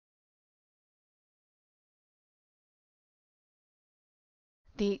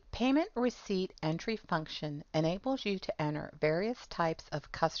The payment receipt entry function enables you to enter various types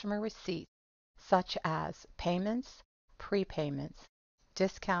of customer receipts such as payments, prepayments,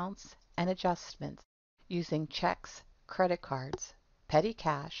 discounts, and adjustments using checks, credit cards, petty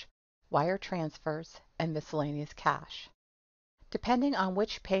cash, wire transfers, and miscellaneous cash. Depending on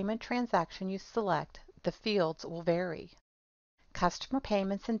which payment transaction you select, the fields will vary. Customer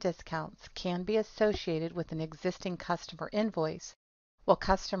payments and discounts can be associated with an existing customer invoice, while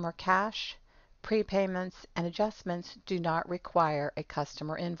customer cash, prepayments, and adjustments do not require a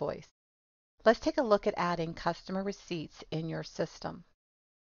customer invoice. Let's take a look at adding customer receipts in your system.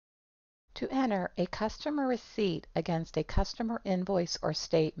 To enter a customer receipt against a customer invoice or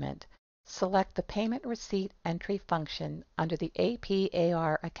statement, select the Payment Receipt Entry function under the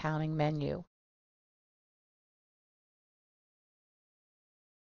AP/AR Accounting menu.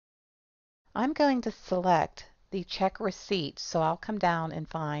 I'm going to select the check receipt, so I'll come down and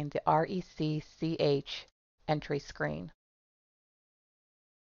find the RECCH entry screen.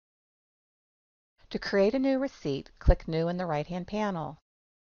 To create a new receipt, click New in the right-hand panel,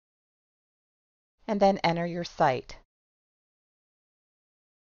 and then enter your site.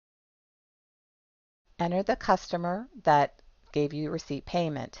 Enter the customer that gave you receipt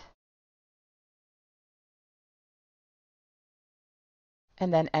payment,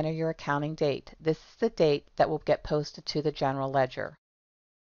 and then enter your accounting date. This is the date that will get posted to the general ledger.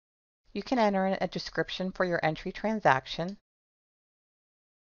 You can enter in a description for your entry transaction,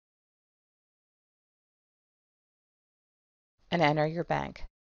 and enter your bank.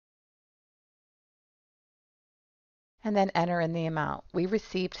 And then enter in the amount. We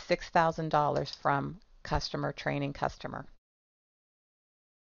received $6,000 from customer training customer.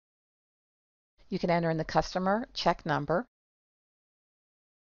 You can enter in the customer check number,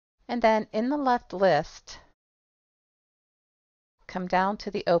 and then in the left list, come down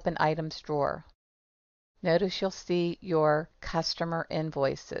to the Open Items drawer. Notice you'll see your customer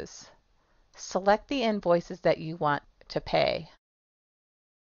invoices. Select the invoices that you want to pay.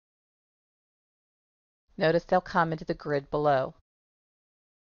 Notice they'll come into the grid below.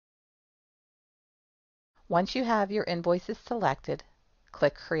 Once you have your invoices selected,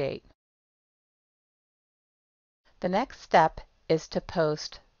 click Create. The next step is to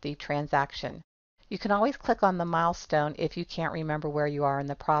post the transaction. You can always click on the milestone if you can't remember where you are in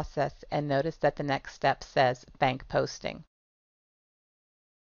the process, and notice that the next step says Bank Posting.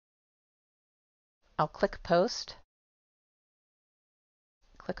 I'll click Post,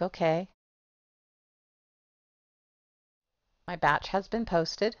 click OK. My batch has been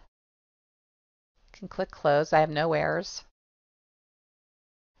posted. I can click Close. I have no errors.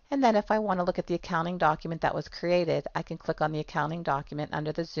 And then if I want to look at the accounting document that was created, I can click on the accounting document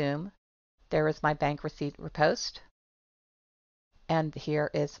under the zoom. There is my bank receipt repost, and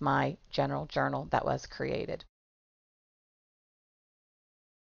here is my general journal that was created.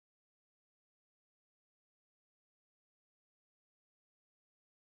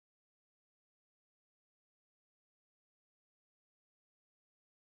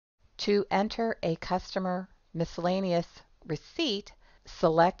 To enter a customer miscellaneous receipt,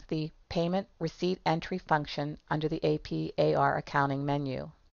 select the Payment Receipt Entry function under the AP/AR Accounting menu.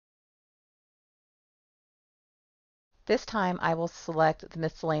 This time I will select the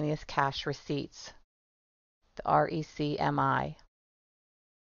Miscellaneous Cash Receipts, the RECMI.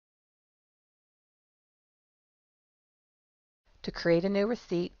 To create a new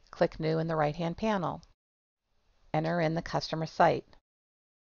receipt, click New in the right-hand panel. Enter in the customer site.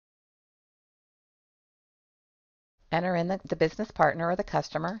 Enter in the business partner or the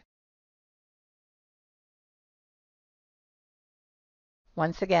customer.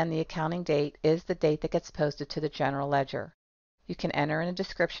 Once again, the accounting date is the date that gets posted to the general ledger. You can enter in a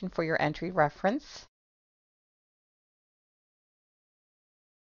description for your entry reference.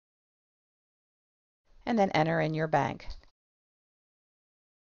 And then enter in your bank.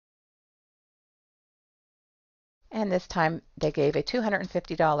 And this time they gave a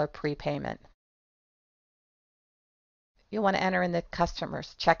 $250 prepayment. You'll want to enter in the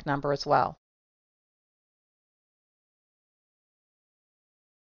customer's check number as well.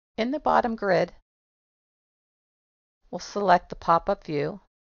 In the bottom grid, we'll select the pop-up view,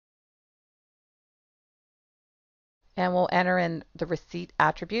 and we'll enter in the receipt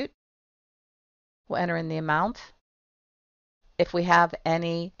attribute. We'll enter in the amount. If we have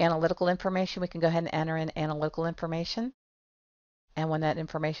any analytical information, we can go ahead and enter in analytical information. And when that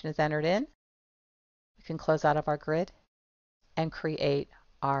information is entered in, we can close out of our grid and create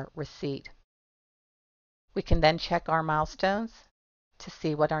our receipt. We can then check our milestones to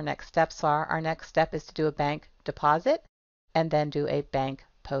see what our next steps are. Our next step is to do a bank deposit and then do a bank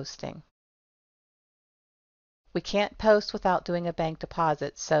posting. We can't post without doing a bank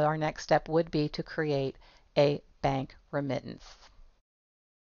deposit, so our next step would be to create a bank remittance.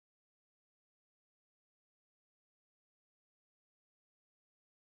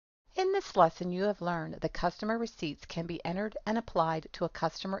 In this lesson, you have learned that customer receipts can be entered and applied to a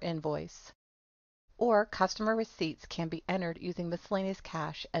customer invoice, or customer receipts can be entered using miscellaneous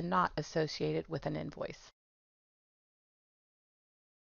cash and not associated with an invoice.